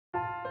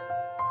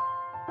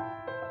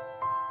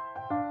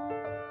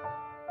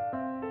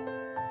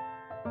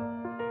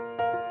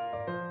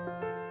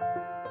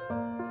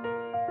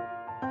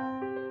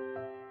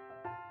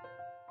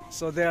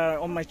So they are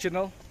on my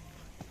channel.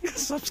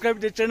 Subscribe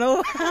to the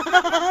channel.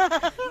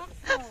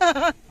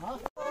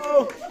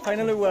 Oh,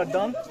 finally we are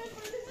done.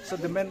 So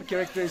the main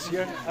character is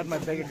here at my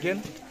back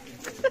again.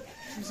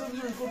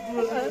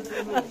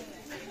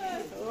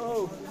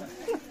 Oh.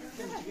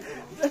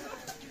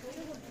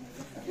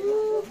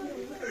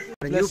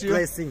 Bless you.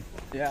 Blessing.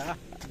 Yeah.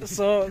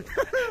 So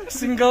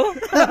single,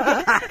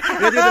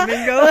 ready to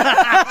mingle.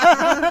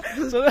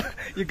 So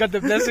you got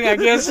the blessing, I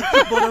guess.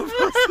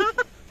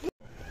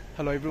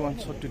 Hello everyone.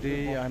 So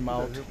today I'm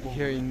out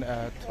here in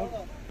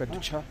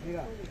Peducha,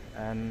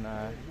 and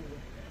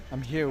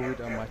I'm here with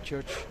my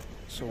church.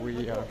 So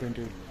we are going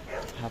to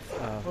have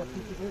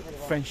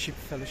friendship,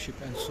 fellowship,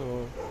 and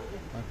so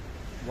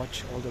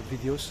watch all the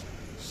videos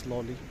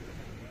slowly.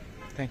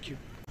 Thank you.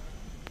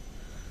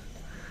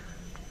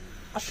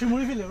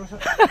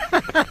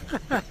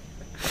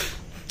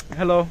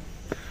 Hello,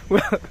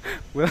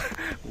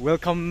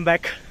 welcome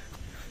back,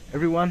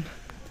 everyone.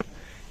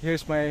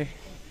 Here's my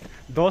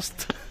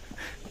dost,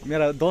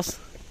 mera dost.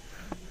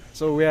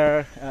 So we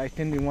are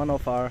attending one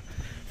of our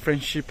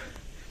friendship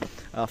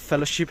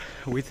fellowship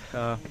with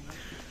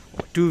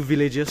two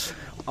villages,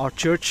 our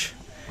church,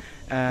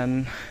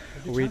 and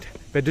with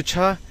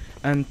Peducha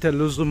and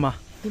Toulazouma.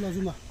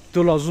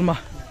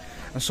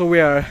 And so we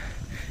are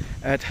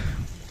at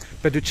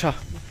Peducha.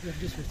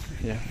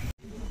 Yeah.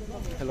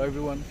 Hello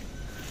everyone.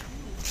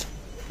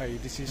 Hi,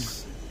 this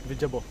is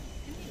Vijabo,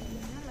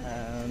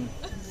 and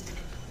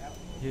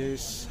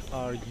here's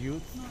our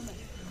youth.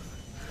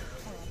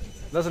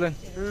 Lazlan,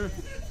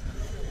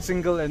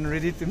 single and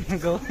ready to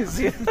mingle is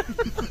here.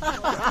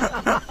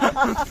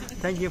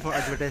 Thank you for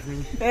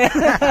advertising.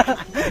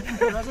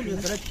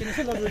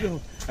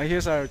 And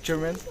here's our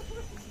chairman.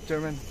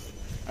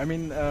 I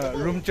mean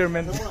room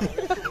chairman.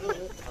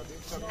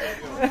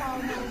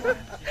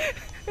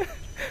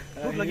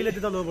 Oh,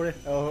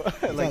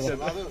 like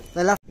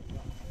that.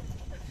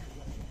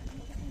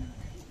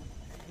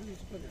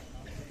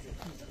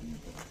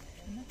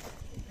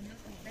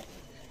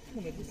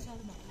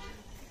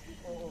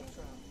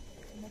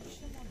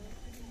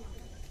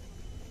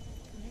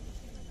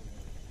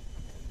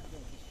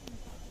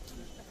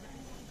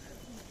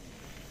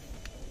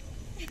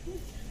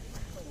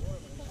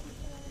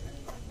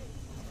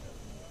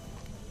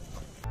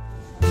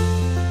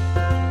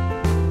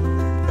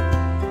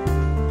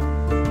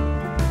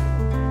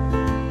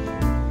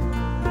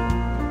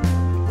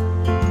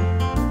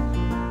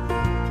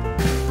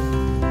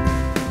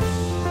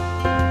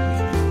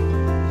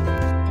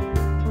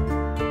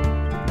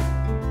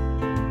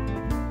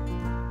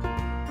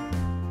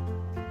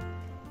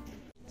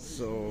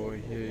 So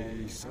here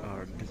is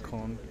our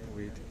deacon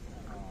with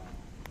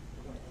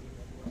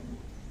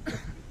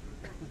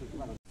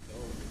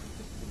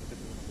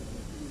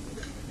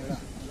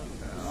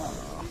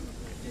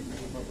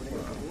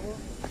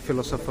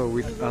philosopher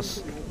with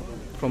us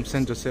from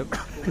Saint Joseph.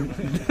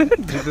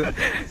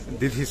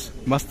 did his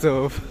master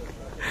of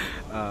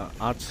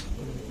arts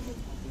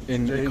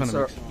in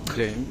economics.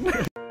 Jane.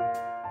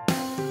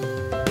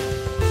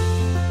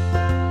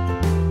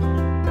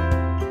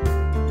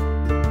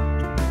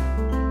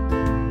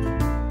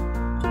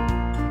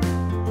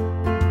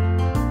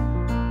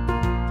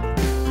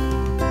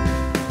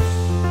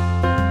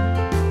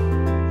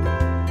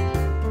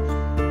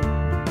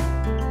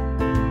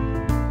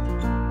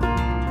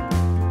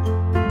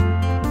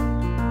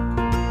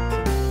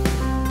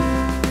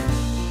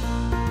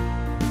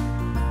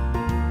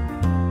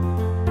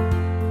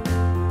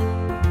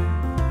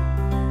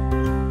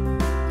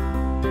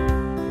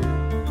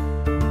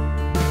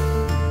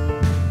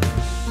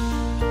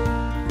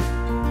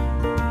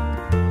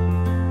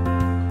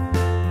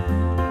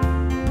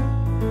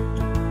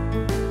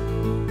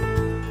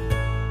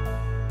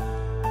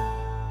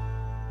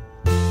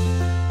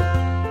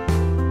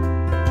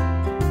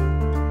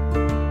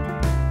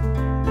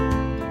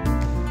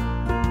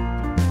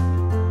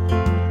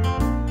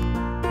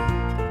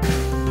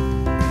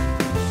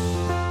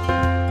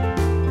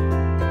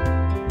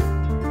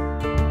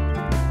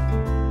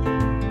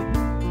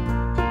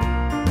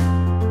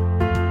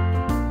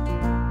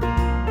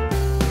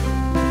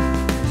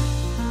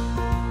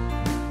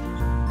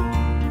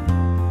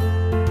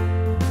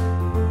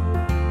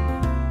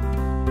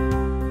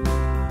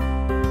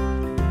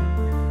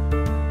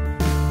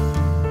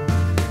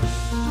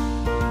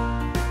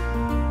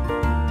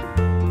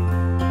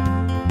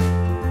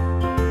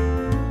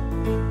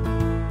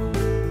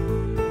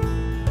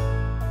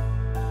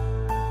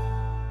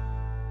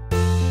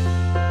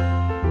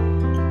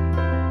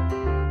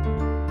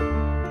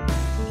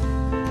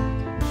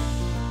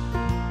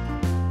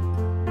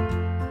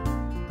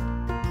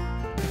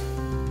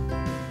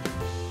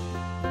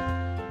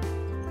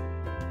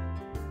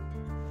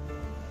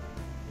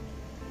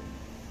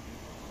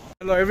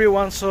 Hello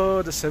everyone,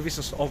 so the service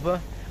is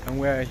over and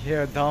we are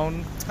here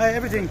down. Hi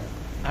everything.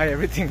 Hi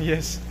everything,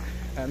 yes.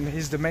 And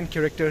he's the main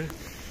character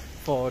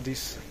for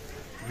this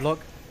vlog.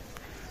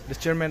 The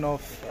chairman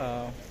of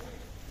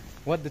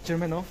what? The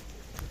chairman of?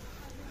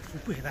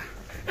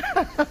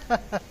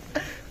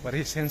 But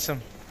he's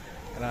handsome.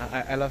 and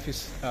I love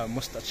his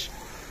mustache.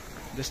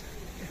 Just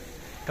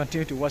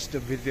continue to watch the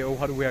video.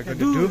 What we are going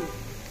to do.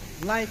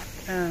 Like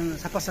and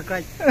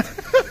subscribe.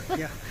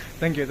 Yeah.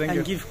 Thank you.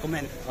 And give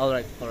comment. All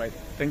right.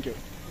 Thank you.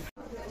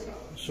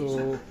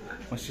 So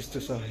my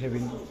sisters are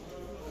having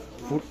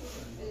food.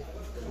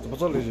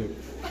 What's all is it?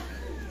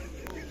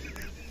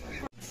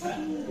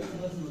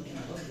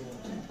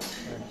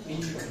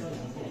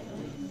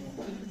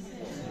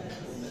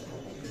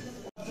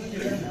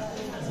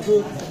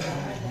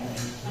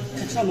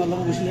 Eksan Allah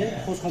busne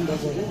khos kham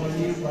bazo re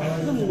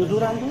to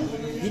muduram to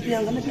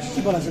dipiang kan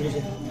pichi bala se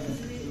se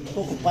to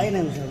ko pai na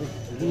se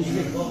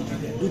dinjile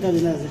duta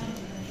dina se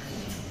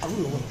abu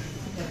lo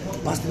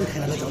bas de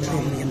khana la jom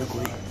ne yenda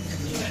koi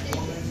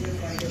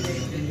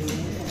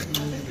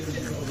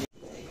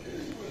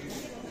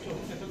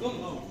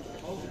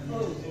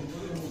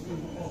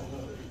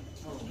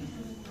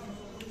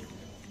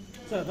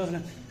sala dosna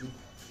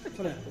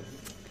sala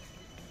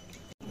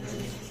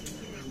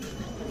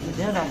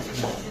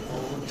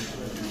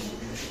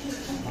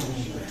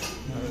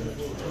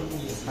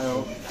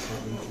Hello.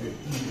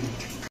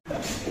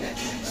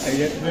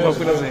 Ayo,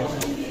 popular sih.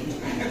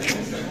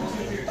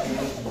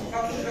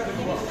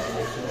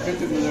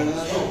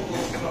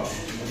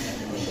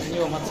 Ini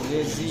omat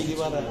lazy di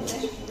mana?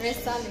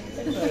 Yes.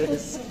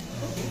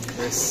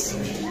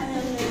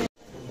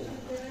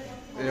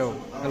 Yo,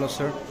 hello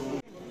sir.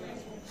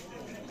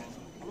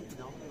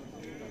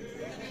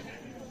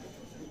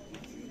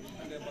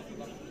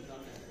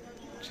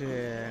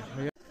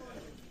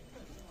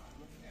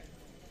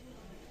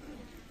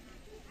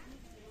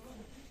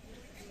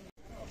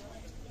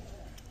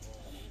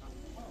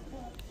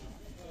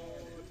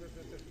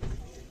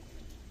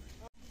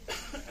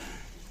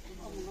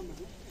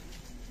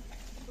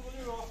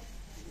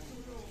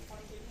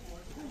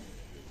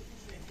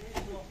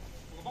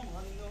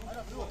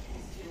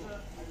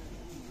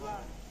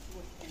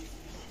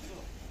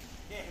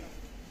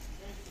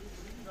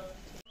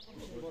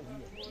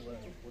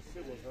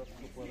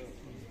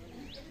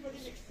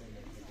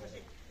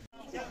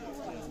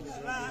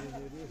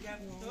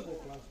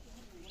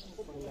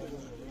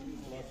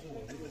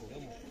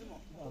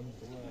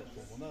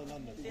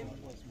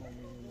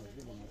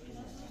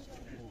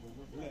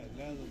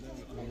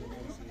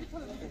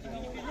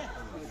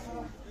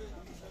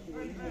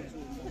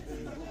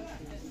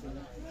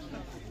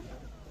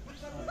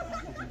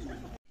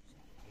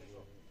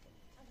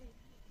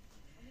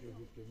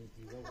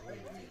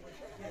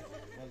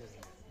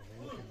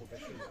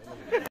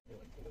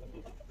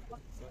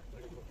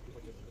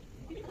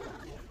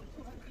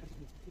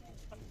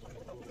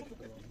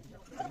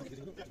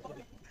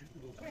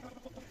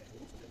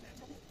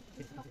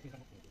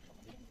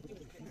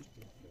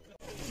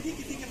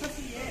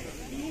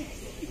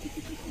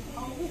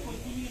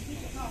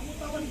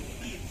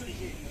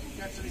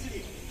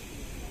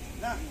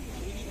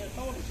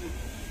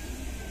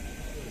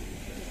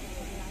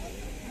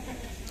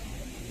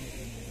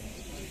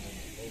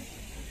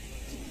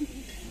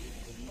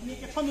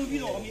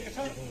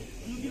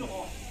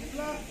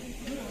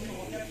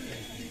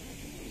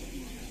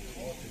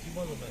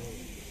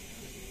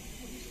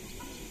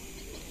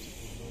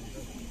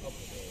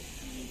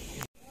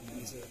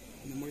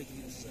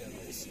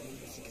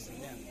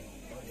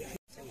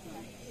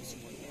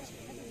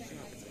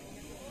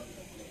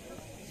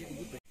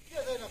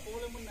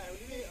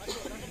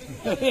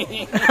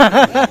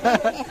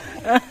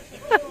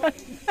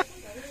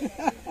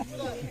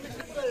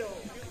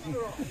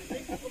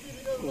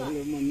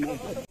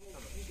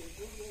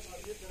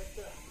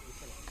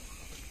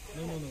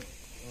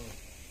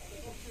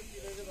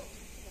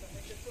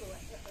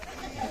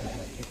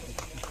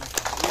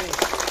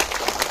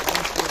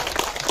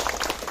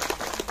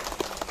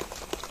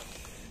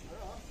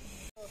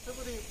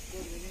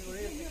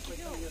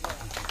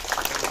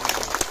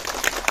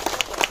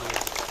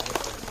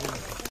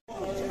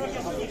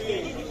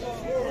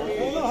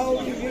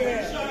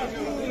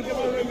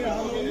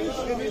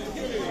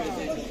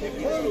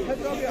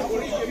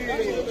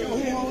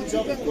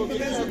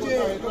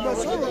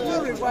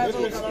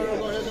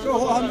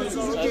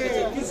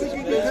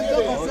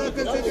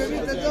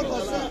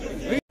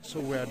 So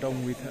we are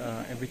done with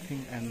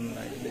everything, and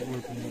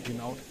we'll be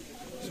moving out.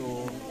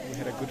 So we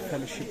had a good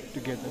fellowship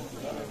together.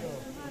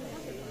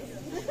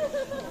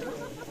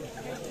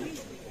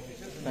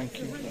 Thank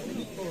you.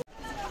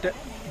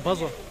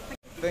 Buzzer.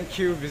 Thank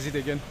you. Visit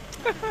again.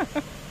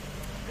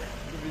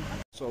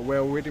 So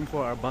we're waiting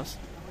for our bus.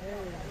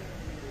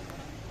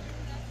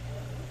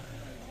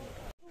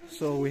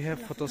 So we have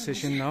photo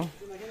session now.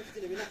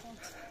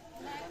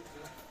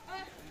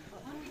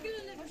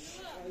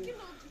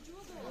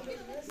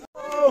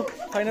 Oh,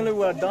 finally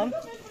we are done.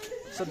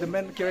 So the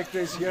main character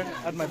is here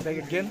at my back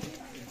again.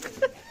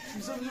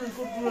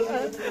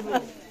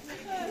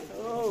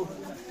 Oh.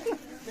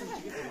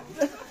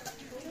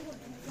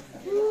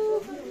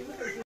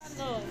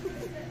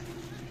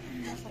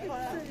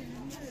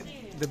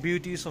 The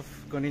beauties of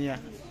Koinonia.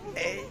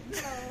 Hey.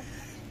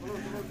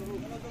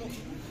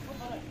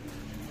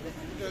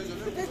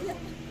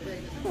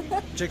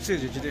 Check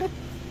it.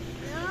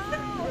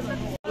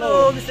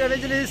 Hello. Hello, Mr.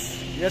 Evangelist.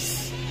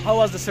 Yes. How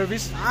was the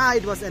service?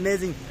 It was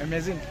amazing.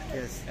 Amazing.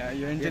 Yes.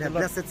 You We enjoyed had a a lot.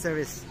 blessed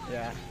service.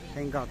 Yeah.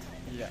 Thank God.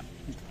 Yeah.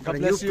 For God a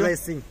new bless you.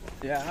 blessing.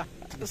 Yeah.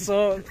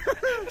 So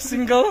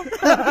single.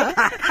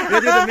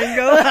 Ready to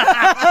mingle.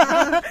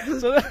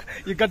 So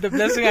you got the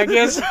blessing, I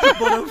guess.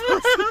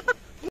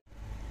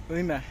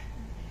 Lina,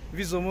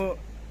 Vizomo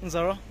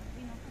Nzaro.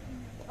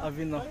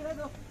 Avino.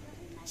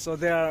 So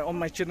they are on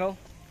my channel.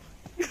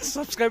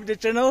 Subscribe the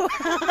channel.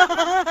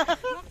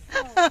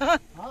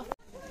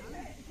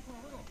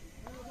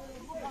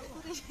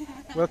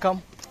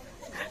 Welcome.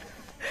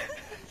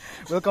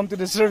 Welcome to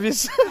the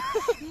service.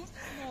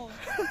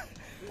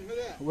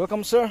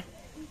 Welcome, sir.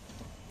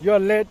 You are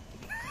late.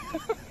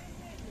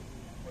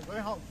 We're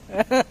going home.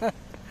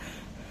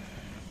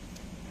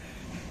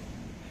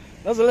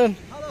 That's Alan.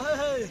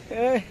 Hello,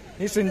 Hey,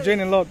 he's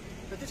enjoying a lot.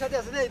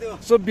 hey.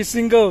 So be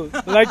single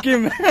like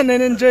him and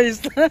then enjoy.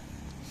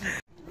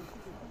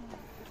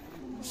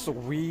 So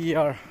we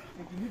are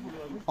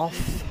off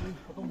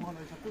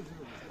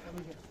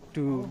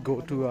to go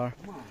to our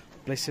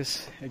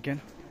places again.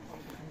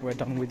 We're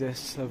done with the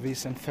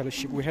service and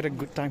fellowship. We had a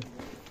good time.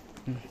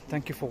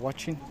 Thank you for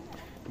watching.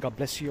 God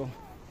bless you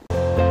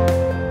all.